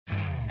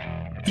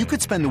You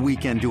could spend the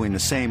weekend doing the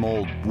same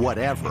old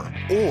whatever,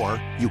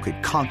 or you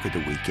could conquer the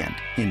weekend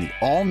in the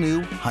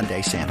all-new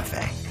Hyundai Santa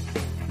Fe.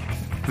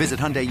 Visit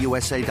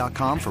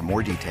HyundaiUSA.com for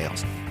more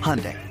details.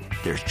 Hyundai,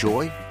 there's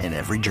joy in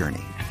every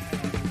journey.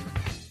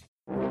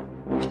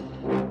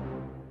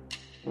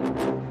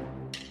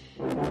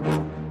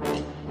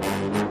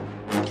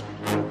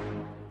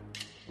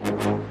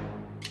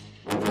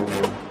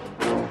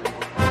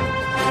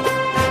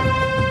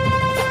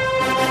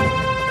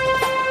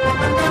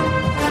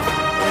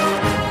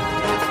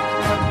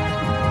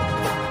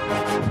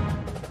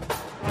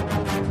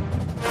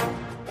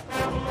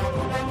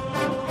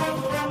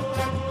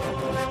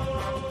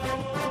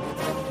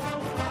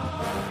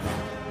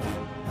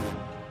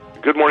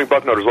 Good morning,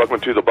 Bucknutters. Welcome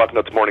to the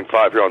Bucknuts Morning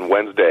Five here on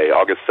Wednesday,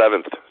 August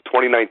 7th,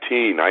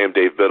 2019. I am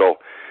Dave Biddle.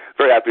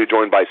 Very happy to be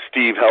joined by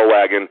Steve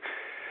Helwagen.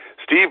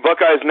 Steve,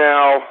 Buckeyes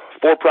now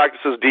 4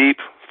 practices deep,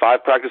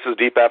 5 practices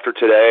deep after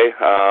today.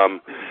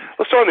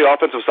 Let's start on the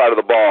offensive side of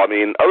the ball. I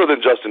mean, other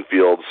than Justin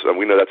Fields, and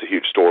we know that's a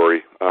huge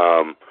story,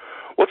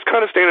 what's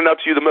kind of standing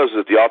out to you the most?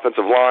 Is it the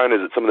offensive line? Is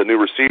it some of the new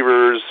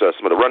receivers,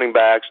 some of the running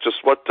backs?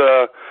 Just what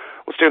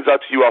stands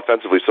out to you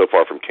offensively so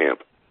far from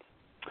camp?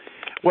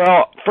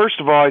 Well, first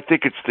of all, I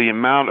think it's the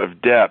amount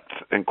of depth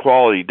and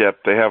quality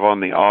depth they have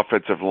on the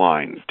offensive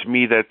line. To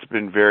me, that's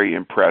been very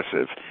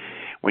impressive.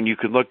 When you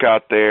can look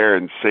out there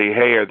and say,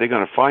 hey, are they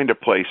going to find a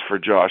place for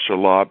Josh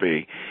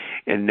Olabi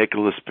and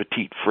Nicholas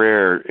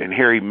Petit-Frere and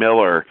Harry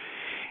Miller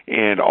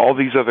and all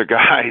these other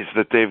guys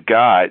that they've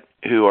got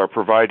who are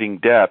providing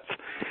depth?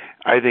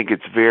 I think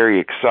it's very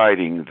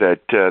exciting that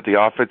the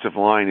offensive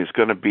line is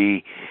going to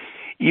be,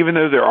 even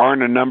though there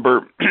aren't a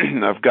number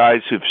of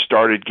guys who've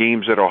started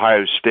games at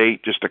Ohio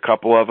State, just a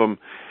couple of them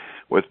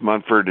with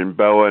Munford and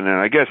Bowen, and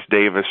I guess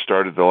Davis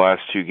started the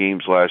last 2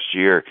 games last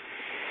year.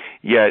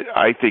 Yet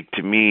I think,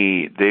 to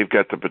me, they've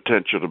got the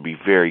potential to be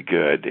very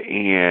good,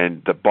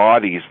 and the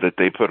bodies that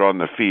they put on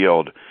the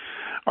field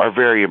are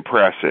very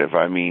impressive.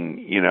 I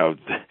mean, you know,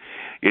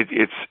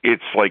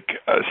 it's like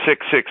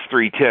 6'6",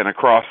 310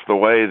 across the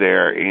way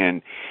there,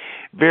 and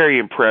very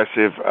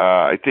impressive.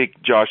 I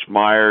think Josh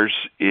Myers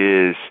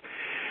is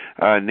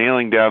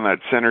nailing down that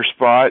center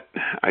spot.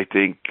 I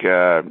think,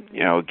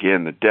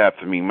 again, the depth.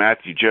 I mean,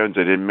 Matthew Jones,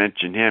 I didn't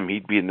mention him.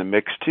 He'd be in the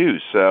mix too.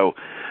 So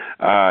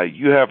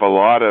you have a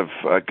lot of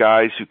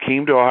guys who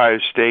came to Ohio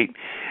State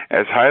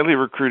as highly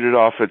recruited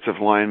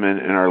offensive linemen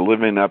and are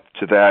living up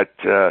to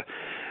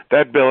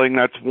that billing.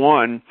 That's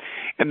one.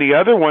 And the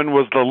other one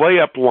was the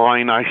layup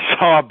line I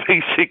saw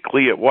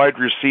basically at wide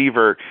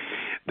receiver.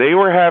 They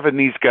were having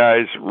these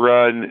guys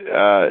run,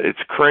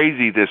 it's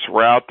crazy, this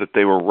route that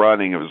they were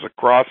running. It was a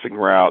crossing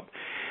route.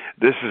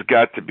 This has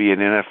got to be an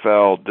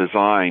NFL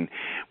design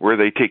where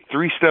they take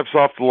 3 steps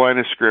off the line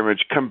of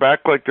scrimmage, come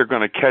back like they're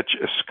going to catch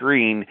a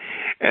screen,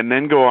 and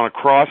then go on a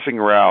crossing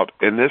route.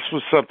 And this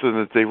was something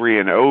that they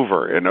ran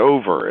over and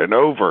over and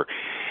over.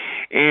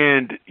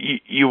 And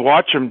you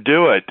watch them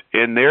do it,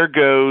 and there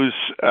goes,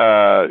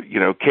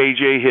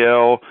 KJ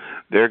Hill,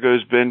 there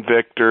goes Ben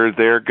Victor,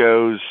 there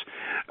goes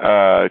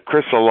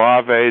Chris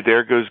Olave,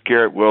 there goes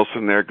Garrett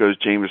Wilson, there goes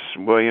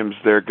Jameson Williams,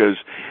 there goes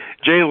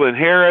Jalen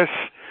Harris.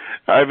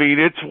 I mean,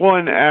 it's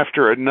one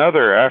after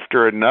another,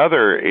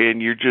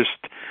 and you're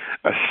just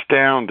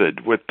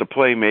astounded with the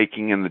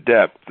playmaking and the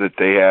depth that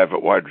they have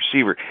at wide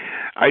receiver.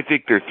 I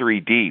think they're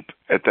 3 deep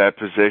at that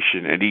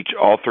position, at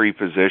all 3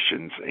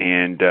 positions,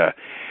 and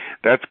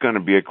that's going to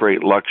be a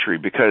great luxury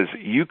because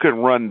you can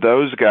run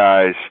those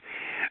guys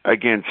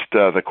against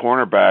the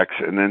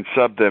cornerbacks and then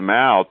sub them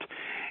out.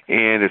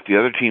 And if the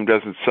other team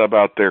doesn't sub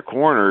out their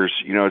corners,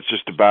 it's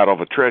just a battle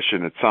of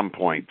attrition at some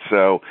point.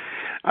 So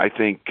I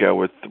think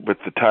with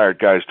the tired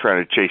guys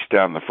trying to chase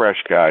down the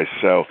fresh guys.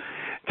 So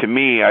to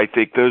me, I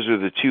think those are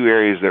the 2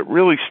 areas that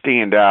really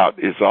stand out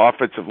is the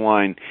offensive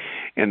line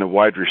and the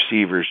wide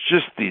receivers,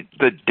 just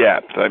the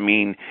depth. I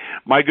mean,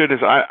 my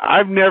goodness,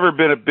 I've never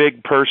been a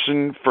big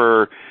person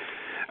for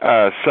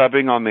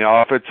subbing on the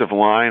offensive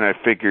line. I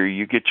figure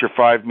you get your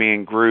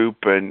 5-man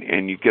group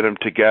and you get them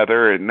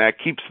together, and that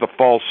keeps the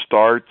false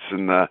starts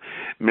and the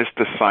missed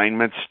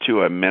assignments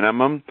to a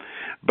minimum.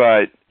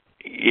 But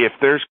if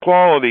there's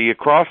quality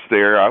across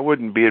there, I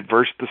wouldn't be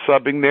adverse to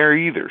subbing there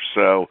either.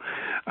 So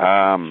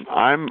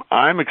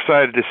I'm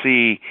excited to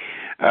see,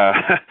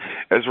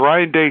 as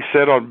Ryan Day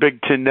said on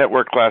Big Ten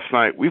Network last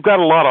night, we've got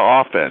a lot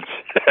of offense.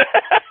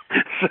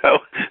 So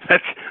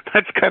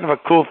that's kind of a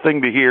cool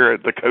thing to hear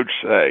the coach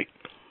say.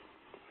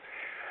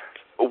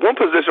 One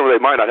position where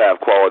they might not have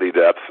quality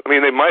depth, I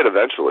mean, they might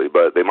eventually,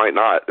 but they might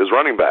not, is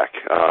running back.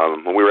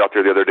 When we were out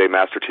there the other day,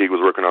 Master Teague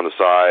was working on the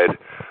side.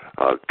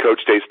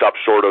 Coach Day stopped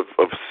short of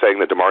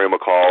saying that DeMario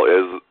McCall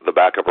is the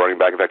backup running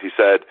back. In fact, he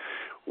said,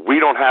 we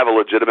don't have a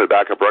legitimate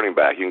backup running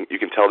back. You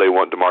can tell they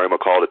want DeMario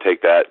McCall to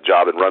take that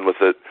job and run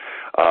with it.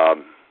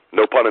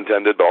 No pun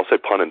intended, but I'll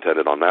say pun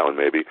intended on that one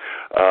maybe.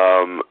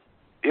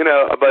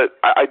 But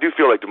I do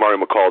feel like DeMario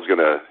McCall is going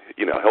to,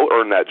 he'll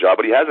earn that job,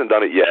 but he hasn't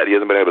done it yet. He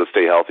hasn't been able to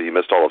stay healthy. He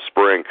missed all of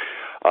spring.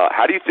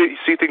 How do you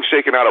see things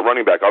shaking out at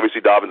running back? Obviously,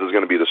 Dobbins is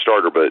going to be the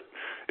starter, but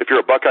if you're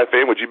a Buckeye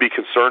fan, would you be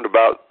concerned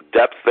about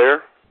depth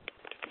there?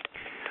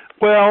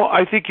 Well,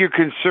 I think you're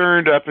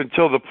concerned up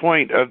until the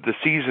point of the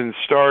season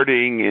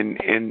starting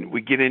and we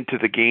get into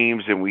the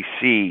games and we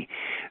see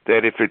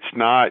that if it's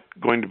not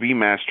going to be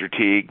Master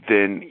Teague,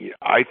 then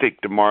I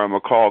think Demar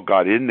McCall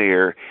got in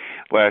there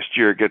last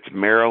year against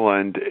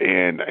Maryland,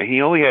 and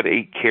he only had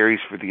 8 carries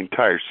for the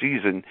entire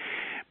season,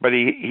 but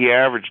he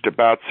averaged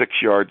about 6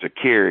 yards a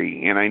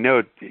carry. And I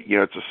know,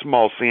 it's a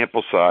small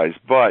sample size,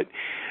 but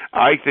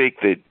I think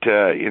that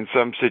in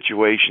some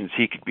situations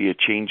he could be a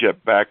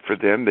change-up back for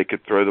them. They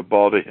could throw the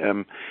ball to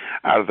him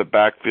out of the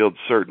backfield,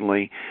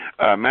 certainly.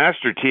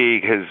 Master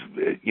Teague has,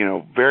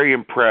 very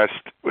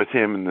impressed with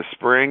him in the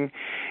spring,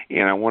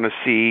 and I want to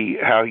see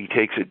how he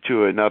takes it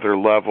to another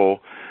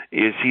level.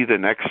 Is he the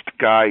next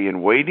guy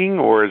in waiting,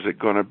 or is it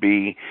going to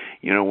be,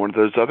 one of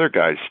those other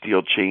guys,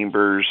 Steel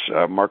Chambers,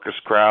 Marcus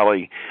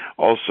Crowley,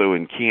 also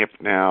in camp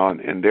now,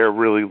 and they're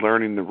really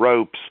learning the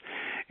ropes.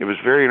 It was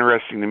very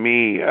interesting to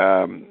me,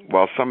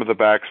 while some of the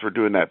backs were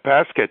doing that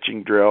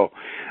pass-catching drill,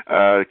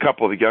 a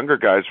couple of the younger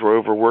guys were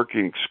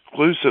overworking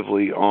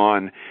exclusively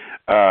on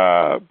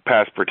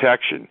pass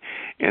protection.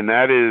 And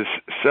that is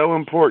so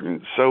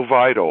important, so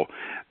vital,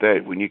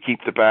 that when you keep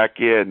the back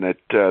in, that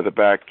the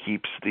back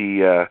keeps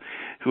the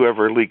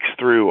whoever leaks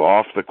through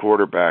off the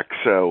quarterback.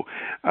 So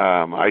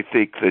I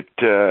think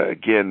that,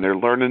 again, they're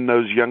learning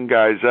those young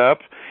guys up.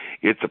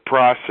 It's a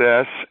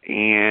process,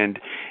 and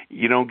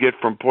you don't get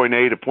from point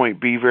A to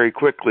point B very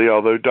quickly,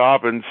 although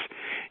Dobbins,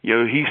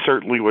 he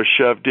certainly was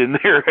shoved in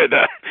there at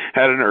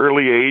an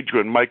early age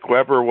when Mike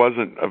Weber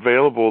wasn't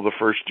available the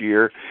first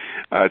year,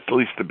 at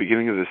least the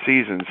beginning of the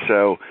season.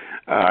 So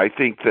I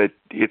think that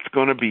it's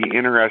going to be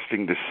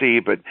interesting to see.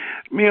 But,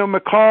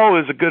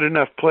 McCall is a good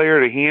enough player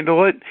to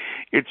handle it.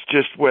 It's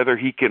just whether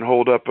he can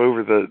hold up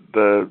over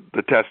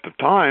the test of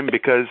time,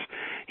 because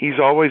he's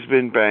always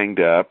been banged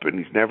up and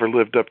he's never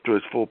lived up to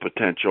his full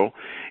potential.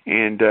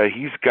 And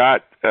he's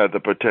got the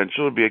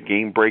potential to be a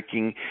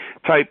game-breaking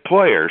type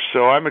player.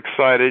 So I'm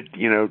excited.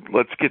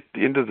 Let's get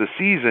into the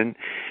season.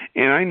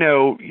 And I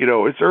know,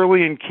 it's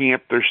early in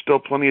camp. There's still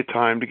plenty of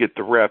time to get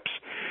the reps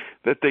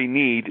that they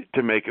need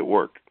to make it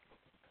work.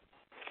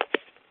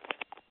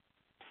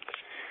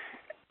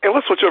 And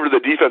let's switch over to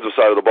the defensive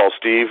side of the ball,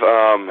 Steve.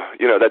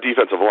 That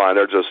defensive line,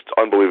 they're just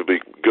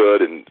unbelievably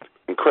good and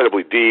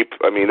incredibly deep.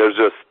 I mean,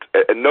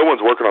 and no one's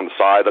working on the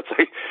side.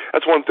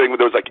 That's one thing.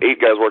 There was 8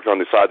 guys working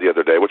on the side the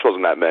other day, which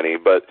wasn't that many,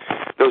 but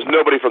there was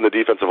nobody from the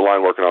defensive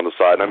line working on the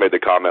side. And I made the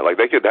comment,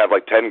 they could have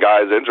 10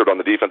 guys injured on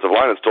the defensive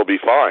line and still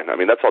be fine. I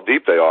mean, that's how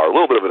deep they are. A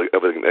little bit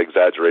of an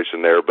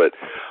exaggeration there, but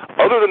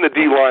other than the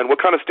D line, what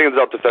kind of stands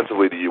out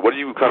defensively to you? What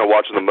are you kind of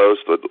watching the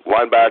most? The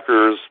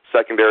linebackers,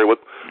 secondary? What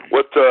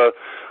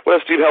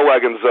has Steve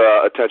Helwagen's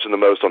attention the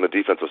most on the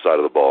defensive side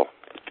of the ball?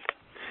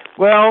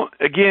 Well,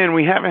 again,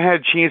 we haven't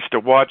had a chance to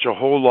watch a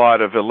whole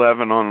lot of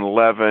 11 on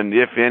 11,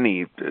 if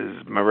any,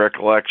 is my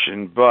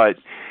recollection. But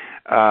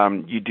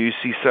you do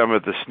see some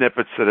of the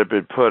snippets that have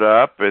been put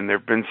up, and there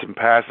have been some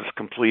passes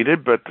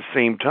completed. But at the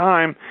same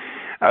time,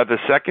 the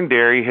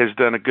secondary has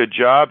done a good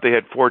job. They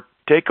had 4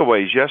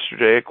 takeaways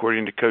yesterday,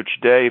 according to Coach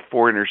Day,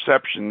 4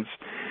 interceptions,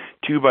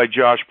 2 by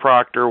Josh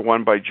Proctor,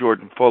 1 by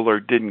Jordan Fuller.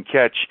 Didn't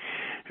catch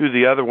who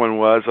the other one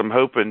was. I'm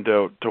hoping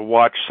to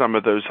watch some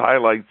of those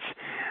highlights,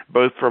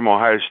 both from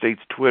Ohio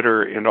State's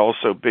Twitter and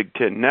also Big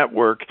Ten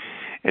Network,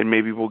 and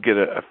maybe we'll get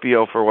a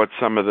feel for what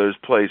some of those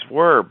plays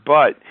were.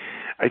 But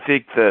I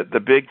think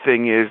the big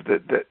thing is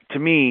that to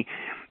me,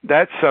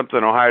 that's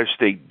something Ohio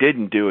State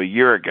didn't do a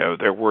year ago.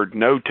 There were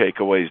no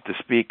takeaways to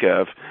speak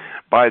of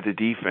by the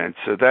defense,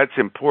 so that's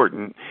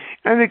important.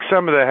 I think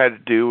some of that had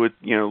to do with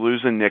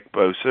losing Nick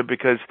Bosa,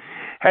 because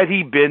had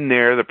he been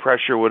there, the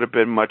pressure would have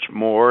been much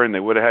more, and they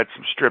would have had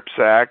some strip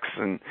sacks,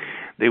 and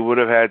they would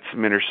have had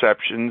some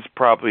interceptions,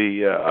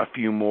 probably a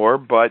few more.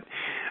 But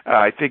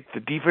I think the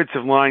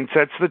defensive line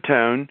sets the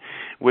tone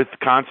with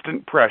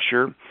constant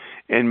pressure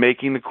and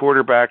making the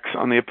quarterbacks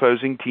on the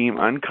opposing team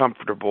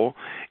uncomfortable.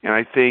 And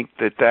I think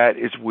that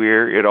is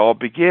where it all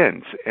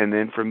begins. And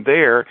then from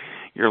there,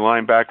 your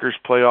linebackers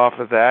play off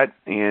of that,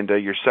 and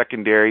your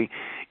secondary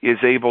is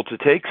able to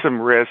take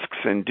some risks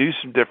and do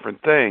some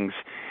different things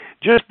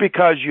just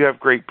because you have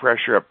great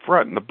pressure up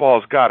front and the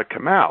ball's got to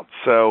come out.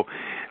 So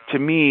to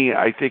me,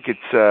 I think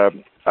it's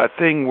a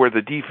thing where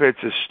the defense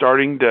is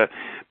starting to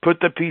put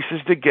the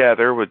pieces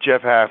together with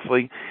Jeff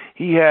Hafley.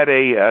 He had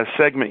a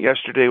segment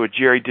yesterday with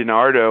Jerry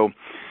DiNardo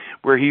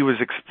where he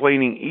was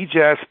explaining each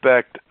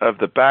aspect of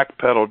the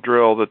backpedal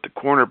drill that the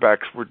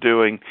cornerbacks were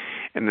doing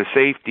and the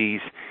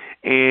safeties,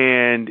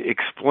 and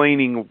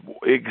explaining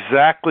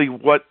exactly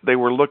what they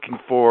were looking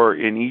for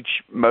in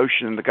each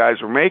motion the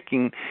guys were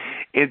making.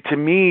 And to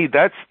me,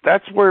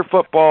 that's where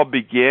football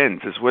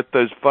begins, is with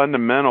those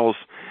fundamentals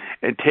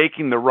and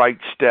taking the right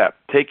step,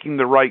 taking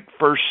the right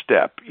first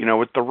step,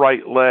 with the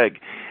right leg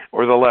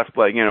or the left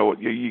leg,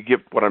 you get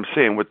what I'm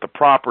saying, with the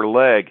proper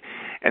leg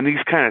and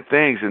these kind of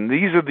things. And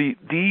these are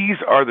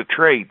the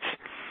traits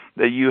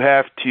that you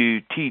have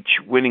to teach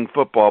winning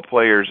football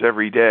players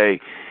every day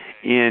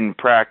in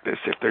practice.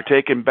 If they're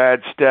taking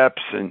bad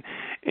steps and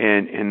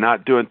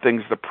not doing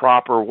things the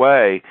proper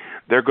way,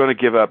 they're going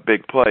to give up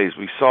big plays.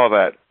 We saw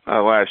that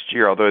last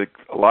year, although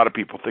a lot of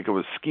people think it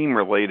was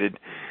scheme-related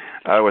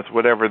with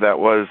whatever that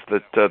was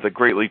that the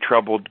greatly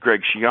troubled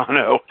Greg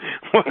Schiano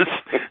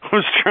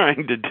was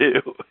trying to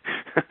do.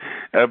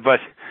 But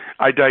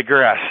I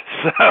digress.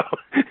 So,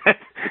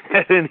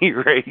 at any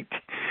rate,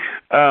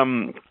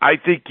 I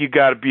think you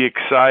got to be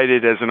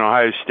excited as an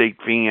Ohio State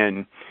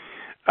fan.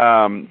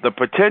 The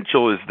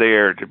potential is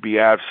there to be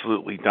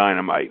absolutely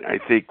dynamite, I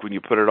think, when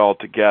you put it all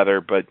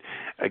together. But,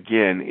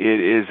 again,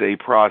 it is a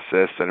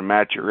process and a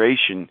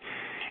maturation.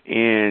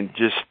 And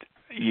just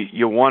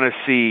you want to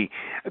see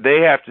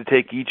they have to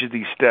take each of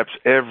these steps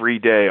every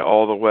day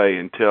all the way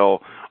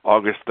until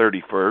August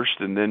 31st,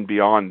 and then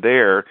beyond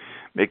there,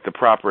 make the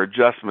proper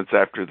adjustments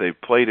after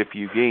they've played a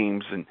few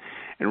games and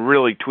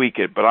really tweak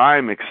it. But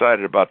I'm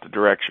excited about the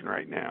direction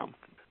right now.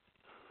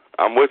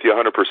 I'm with you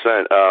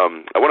 100%.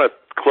 I want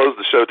to close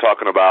the show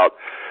talking about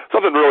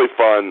something really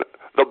fun.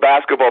 The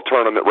basketball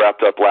tournament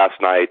wrapped up last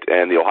night,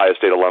 and the Ohio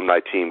State alumni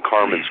team,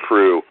 Carmen's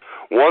crew,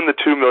 won the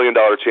 $2 million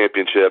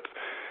championship.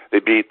 They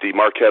beat the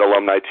Marquette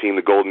alumni team,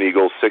 the Golden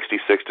Eagles,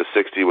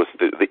 66-60 with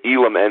the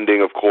Elam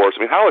ending, of course.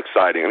 I mean, how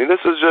exciting. I mean, this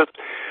is just,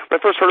 when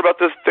I first heard about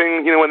this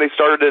thing, when they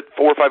started it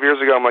 4 or 5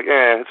 years ago, I'm like,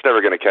 it's never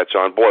going to catch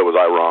on. Boy, was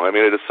I wrong. I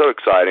mean, it is so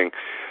exciting.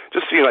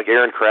 Just seeing like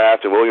Aaron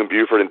Kraft and William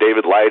Buford and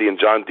David Lighty and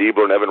Jon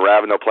Diebler and Evan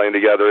Ravenel playing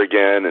together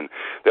again, and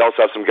they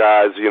also have some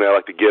guys,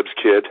 like the Gibbs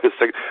kid, the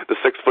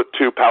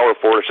 6'2" power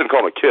forward. I shouldn't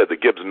call him a kid. The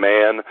Gibbs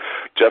man,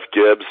 Jeff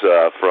Gibbs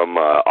from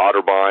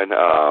Otterbein.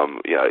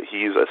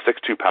 He's a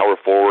 6'2" power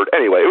forward.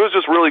 Anyway, it was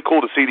just really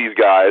cool to see these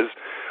guys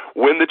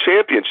win the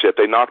championship.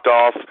 They knocked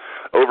off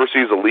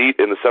Overseas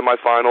Elite in the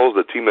semifinals,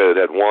 the team that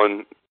had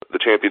won the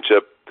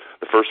championship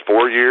the first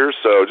 4 years.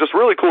 So just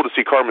really cool to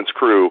see Carmen's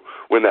crew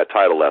win that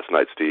title last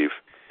night, Steve.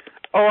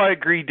 Oh, I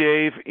agree,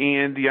 Dave.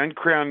 And the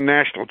uncrowned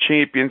national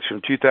champions from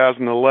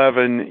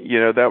 2011,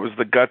 that was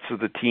the guts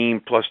of the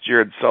team, plus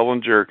Jared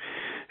Sullinger,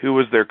 who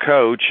was their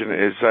coach. And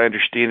as I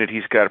understand it,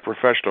 he's got a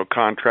professional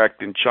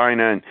contract in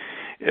China and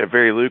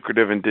very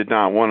lucrative, and did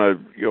not want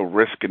to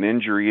risk an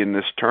injury in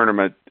this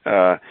tournament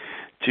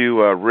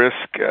to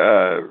risk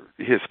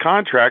his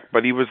contract.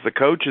 But he was the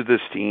coach of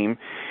this team,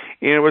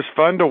 and it was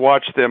fun to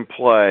watch them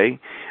play.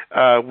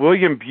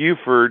 William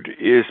Buford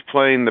is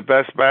playing the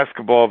best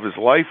basketball of his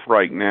life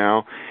right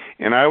now,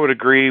 and I would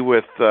agree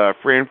with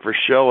Fran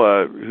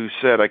Fraschilla, who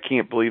said, I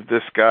can't believe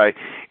this guy,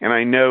 and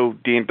I know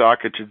Dan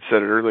Dockich had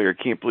said it earlier,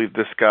 I can't believe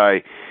this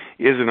guy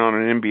isn't on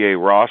an NBA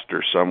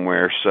roster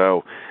somewhere,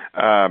 so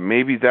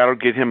maybe that'll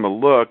get him a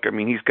look. I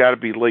mean, he's got to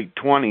be late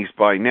 20s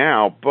by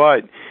now,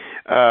 but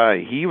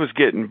he was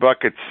getting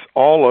buckets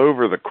all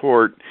over the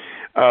court.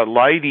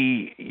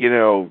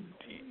 Lighty,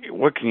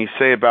 what can you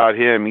say about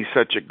him? He's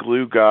such a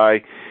glue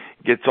guy,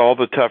 gets all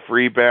the tough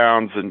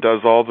rebounds and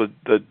does all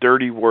the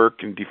dirty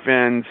work and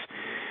defends.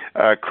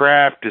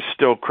 Kraft is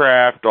still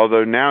Kraft,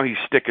 although now he's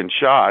sticking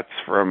shots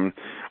from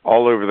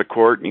all over the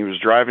court, and he was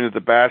driving to the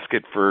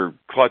basket for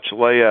clutch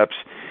layups.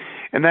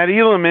 And that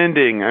Elam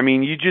ending, I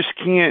mean, you just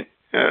can't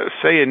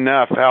say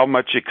enough how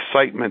much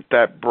excitement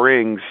that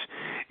brings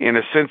and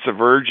a sense of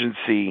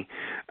urgency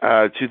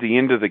to the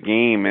end of the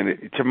game.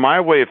 And to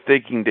my way of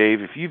thinking,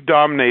 Dave, if you've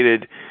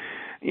dominated,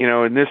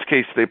 in this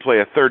case, they play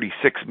a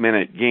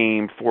 36-minute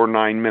game, 4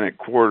 9-minute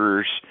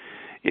quarters.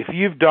 If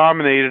you've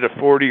dominated a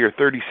 40 or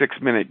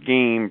 36-minute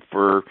game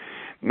for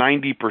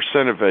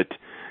 90% of it,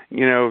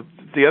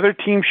 the other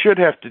team should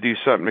have to do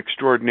something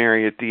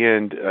extraordinary at the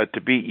end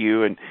to beat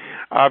you. And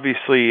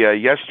obviously,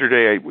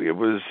 yesterday it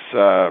was,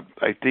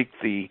 I think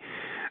the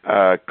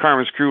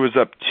Carmen's crew was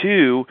up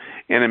 2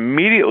 and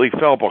immediately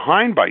fell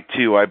behind by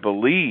 2, I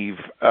believe,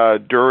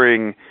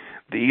 during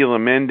the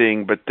Elam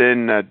ending, but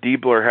then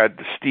Diebler had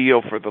the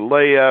steal for the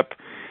layup,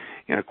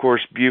 and of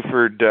course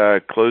Buford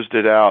closed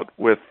it out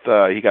with,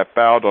 he got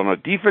fouled on a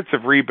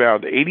defensive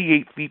rebound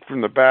 88 feet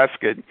from the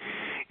basket,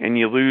 and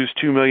you lose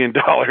 $2 million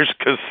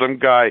because some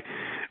guy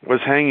was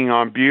hanging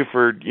on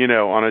Buford,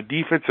 on a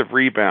defensive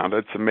rebound.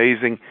 That's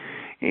amazing.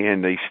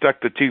 And they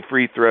stuck the 2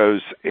 free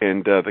throws,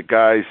 and the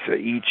guys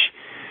each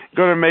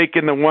going to make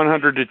in the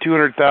 $100,000 to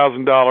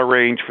 $200,000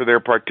 range for their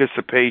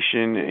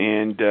participation,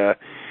 and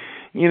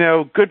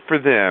good for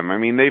them. I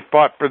mean, they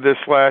fought for this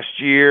last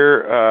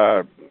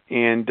year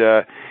and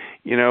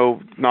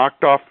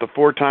knocked off the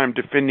 4-time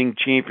defending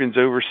champions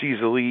Overseas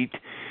Elite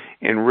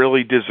and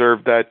really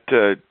deserved that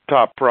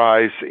top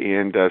prize,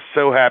 and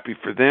so happy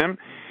for them.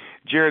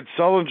 Jared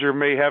Sullinger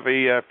may have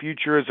a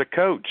future as a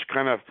coach,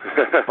 kind of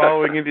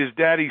following in his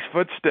daddy's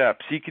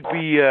footsteps. He could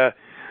be a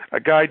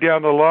guy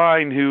down the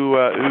line who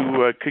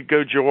could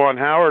go Jawan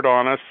Howard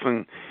on us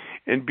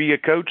and be a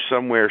coach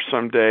somewhere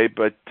someday,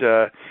 but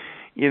it's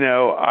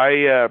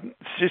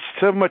just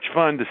so much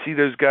fun to see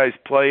those guys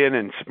playing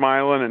and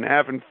smiling and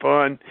having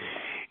fun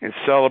and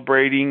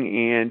celebrating,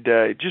 and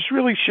it just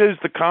really shows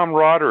the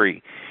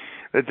camaraderie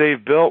that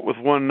they've built with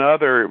one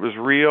another. It was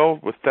real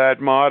with Thad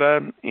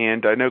Matta,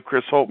 and I know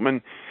Chris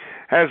Holtman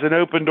has an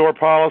open door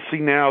policy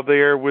now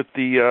there with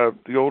the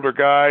older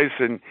guys,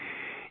 and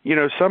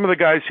some of the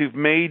guys who've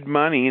made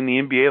money in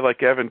the NBA,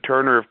 like Evan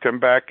Turner, have come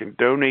back and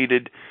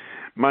donated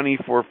money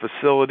for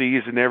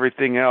facilities and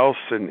everything else,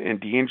 and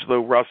D'Angelo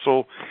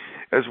Russell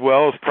as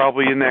well is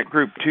probably in that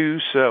group too.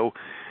 So,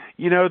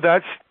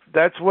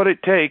 that's what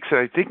it takes.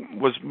 I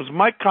think was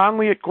Mike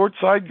Conley at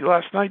courtside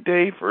last night,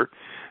 Dave, or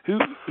who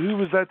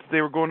was that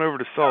they were going over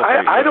to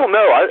celebrate? I don't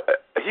know.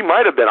 He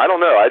might have been. I don't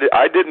know.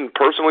 I didn't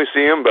personally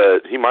see him,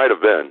 but he might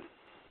have been.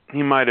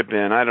 He might have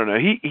been. I don't know.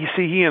 He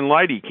and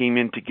Lighty came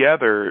in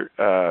together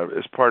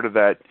as part of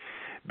that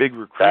big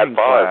recruiting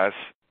class.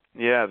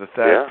 Yeah, the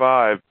Thad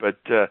 5. But,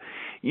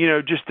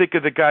 just think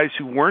of the guys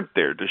who weren't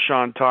there.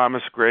 Deshaun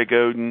Thomas, Greg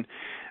Oden,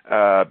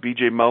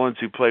 B.J. Mullins,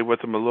 who played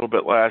with them a little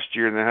bit last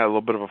year and then had a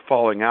little bit of a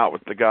falling out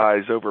with the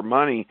guys over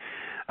money.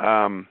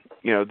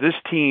 This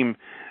team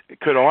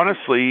could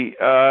honestly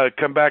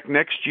come back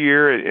next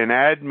year and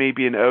add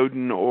maybe an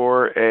Oden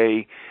or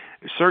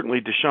certainly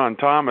Deshaun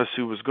Thomas,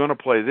 who was going to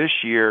play this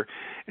year,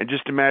 and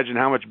just imagine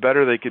how much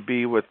better they could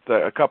be with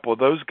a couple of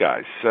those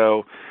guys.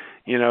 So,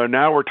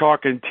 now we're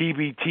talking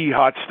TBT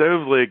hot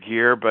stove league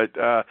here, but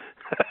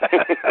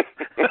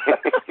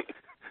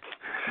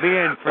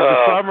man, for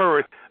the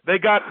summer, they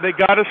got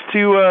us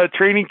to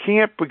training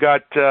camp. We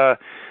got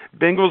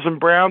Bengals and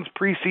Browns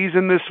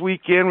preseason this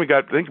weekend. We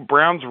got, I think,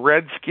 Browns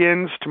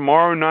Redskins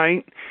tomorrow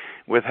night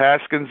with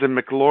Haskins and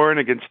McLaurin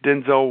against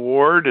Denzel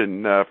Ward,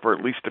 and for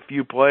at least a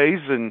few plays,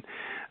 and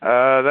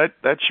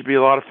that should be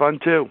a lot of fun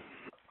too.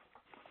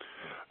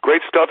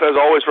 Great stuff as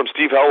always from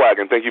Steve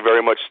Helwagen. Thank you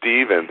very much,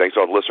 Steve, and thanks to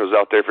all the listeners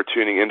out there for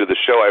tuning into the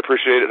show. I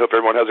appreciate it. Hope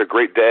everyone has a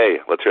great day.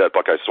 Let's hear that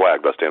Buckeye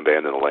swag, best damn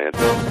band in the land.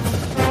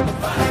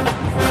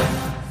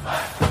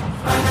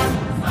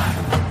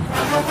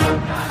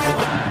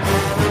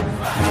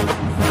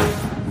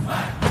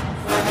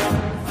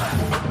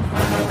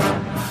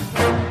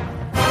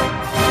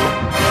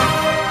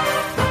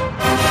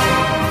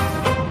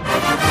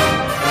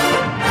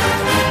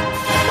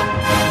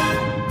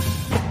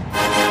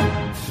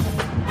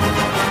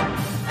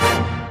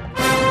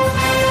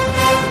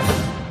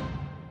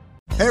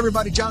 Hey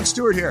everybody, Jon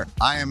Stewart here.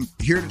 I am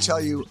here to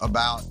tell you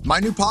about my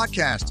new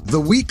podcast,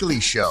 The Weekly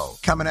Show,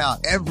 coming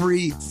out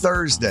every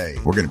Thursday.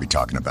 We're going to be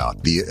talking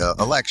about the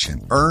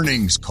election,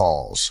 earnings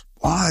calls.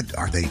 What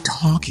are they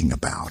talking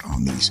about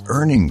on these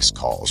earnings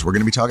calls? We're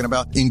going to be talking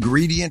about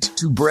ingredient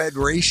to bread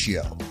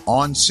ratio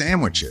on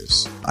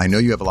sandwiches. I know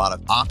you have a lot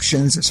of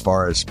options as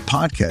far as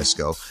podcasts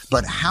go,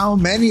 but how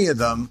many of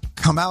them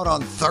come out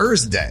on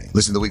Thursday?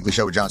 Listen to The Weekly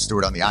Show with Jon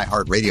Stewart on the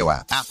iHeartRadio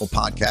app, Apple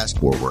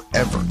Podcast, or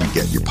wherever you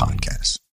get your podcasts.